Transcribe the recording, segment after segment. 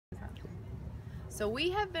So we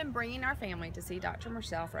have been bringing our family to see Dr.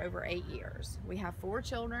 Michelle for over 8 years. We have 4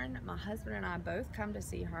 children. My husband and I both come to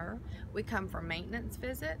see her. We come for maintenance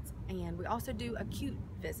visits, and we also do acute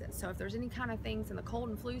visits. So if there's any kind of things in the cold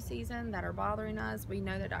and flu season that are bothering us, we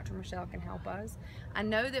know that Dr. Michelle can help us. I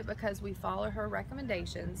know that because we follow her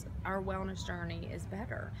recommendations, our wellness journey is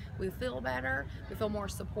better. We feel better, we feel more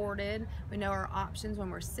supported, we know our options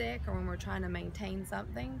when we're sick or when we're trying to maintain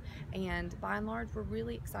something, and by and large, we're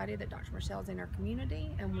really excited that Dr. Michelle's in our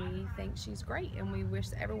community, and we think she's great, and we wish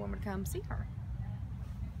that everyone would come see her.